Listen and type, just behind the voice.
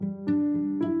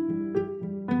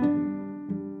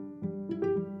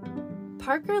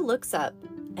Parker Looks Up,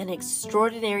 An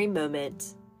Extraordinary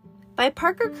Moment by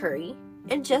Parker Curry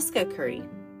and Jessica Curry.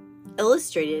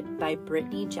 Illustrated by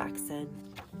Brittany Jackson.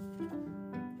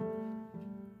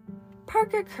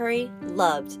 Parker Curry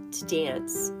loved to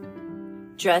dance.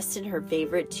 Dressed in her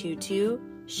favorite tutu,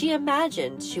 she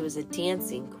imagined she was a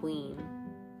dancing queen.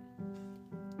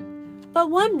 But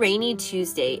one rainy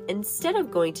Tuesday, instead of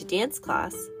going to dance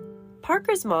class,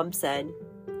 Parker's mom said,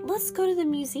 "Let's go to the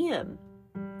museum."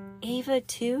 Ava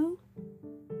too?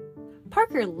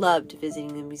 Parker loved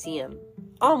visiting the museum,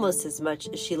 almost as much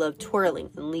as she loved twirling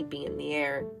and leaping in the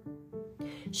air.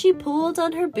 She pulled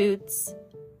on her boots.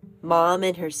 Mom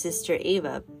and her sister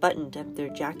Ava buttoned up their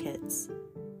jackets.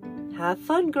 "Have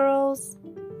fun, girls."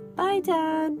 "Bye,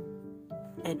 Dad."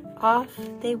 And off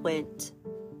they went,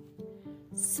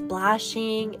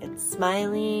 splashing and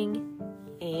smiling,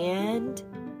 and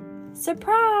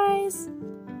surprise!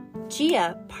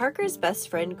 Gia, Parker's best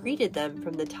friend, greeted them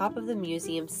from the top of the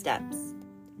museum steps.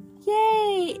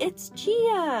 "Yay, it's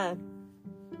Gia!"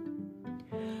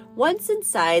 Once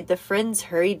inside, the friends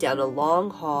hurried down a long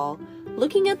hall,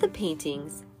 looking at the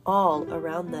paintings all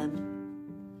around them.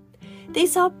 They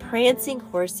saw prancing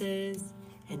horses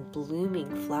and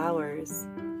blooming flowers,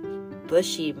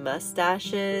 bushy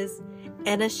mustaches,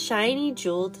 and a shiny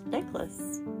jeweled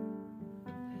necklace.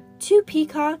 2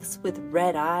 peacocks with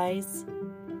red eyes,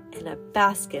 and a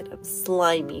basket of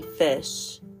slimy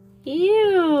fish.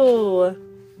 Ew!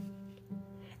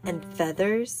 And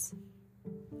feathers.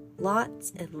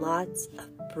 Lots and lots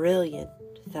of brilliant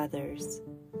feathers.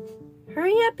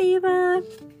 Hurry up, Ava!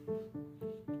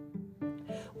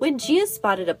 When Gia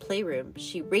spotted a playroom,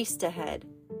 she raced ahead.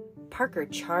 Parker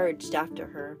charged after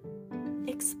her.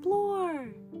 "Explore!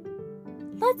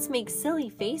 Let's make silly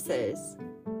faces."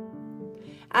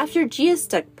 After Gia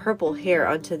stuck purple hair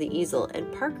onto the easel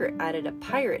and Parker added a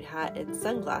pirate hat and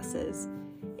sunglasses,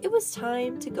 it was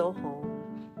time to go home.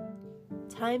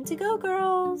 Time to go,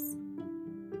 girls!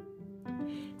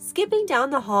 Skipping down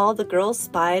the hall, the girls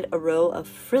spied a row of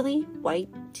frilly white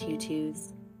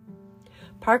tutus.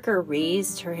 Parker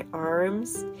raised her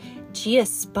arms. Gia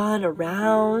spun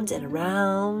around and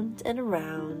around and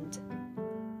around.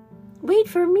 "Wait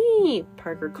for me,"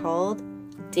 Parker called,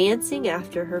 dancing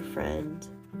after her friend,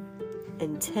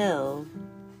 until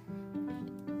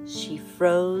she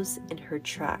froze in her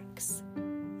tracks,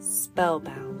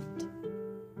 spellbound.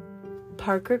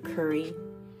 Parker Curry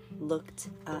looked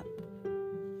up.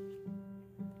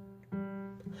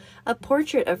 A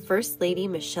portrait of First Lady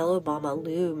Michelle Obama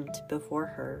loomed before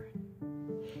her.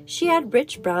 She had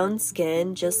rich brown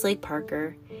skin just like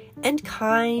Parker, and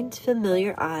kind,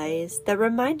 familiar eyes that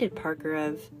reminded Parker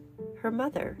of her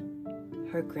mother,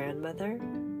 her grandmother,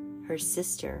 her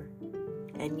sister,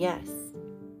 and yes,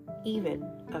 even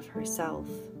of herself.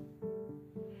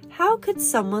 How could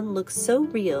someone look so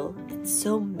real and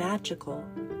so magical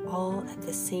all at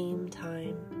the same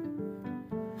time?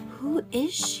 Who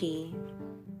is she?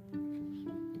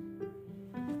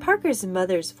 Parker's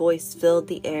mother's voice filled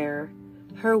the air,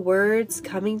 her words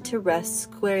coming to rest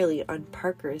squarely on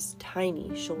Parker's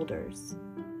tiny shoulders.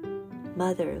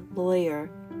 Mother, lawyer,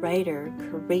 writer,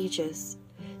 courageous,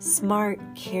 smart,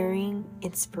 caring,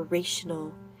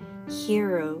 inspirational,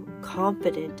 hero,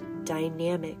 confident,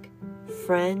 dynamic,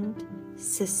 friend,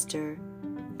 sister,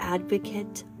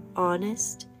 advocate,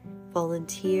 honest,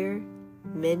 volunteer,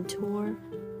 mentor,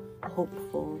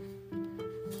 hopeful.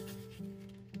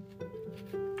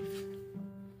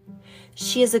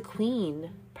 "She is a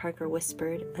queen," Parker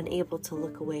whispered, unable to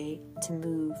look away, to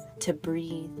move, to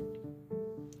breathe.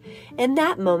 In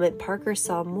that moment, Parker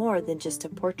saw more than just a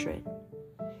portrait.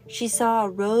 She saw a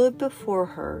road before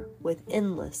her with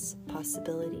endless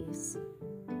possibilities.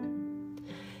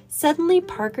 Suddenly,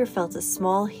 Parker felt a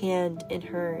small hand in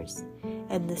hers,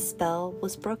 and the spell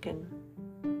was broken.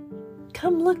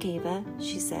 "Come look, Ava,"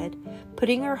 she said,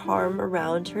 putting her arm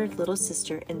around her little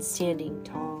sister and standing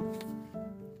tall.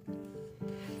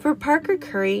 For Parker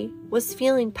Curry was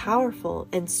feeling powerful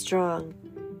and strong,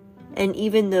 and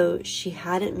even though she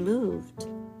hadn't moved,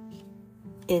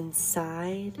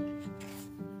 inside,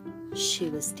 she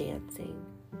was dancing.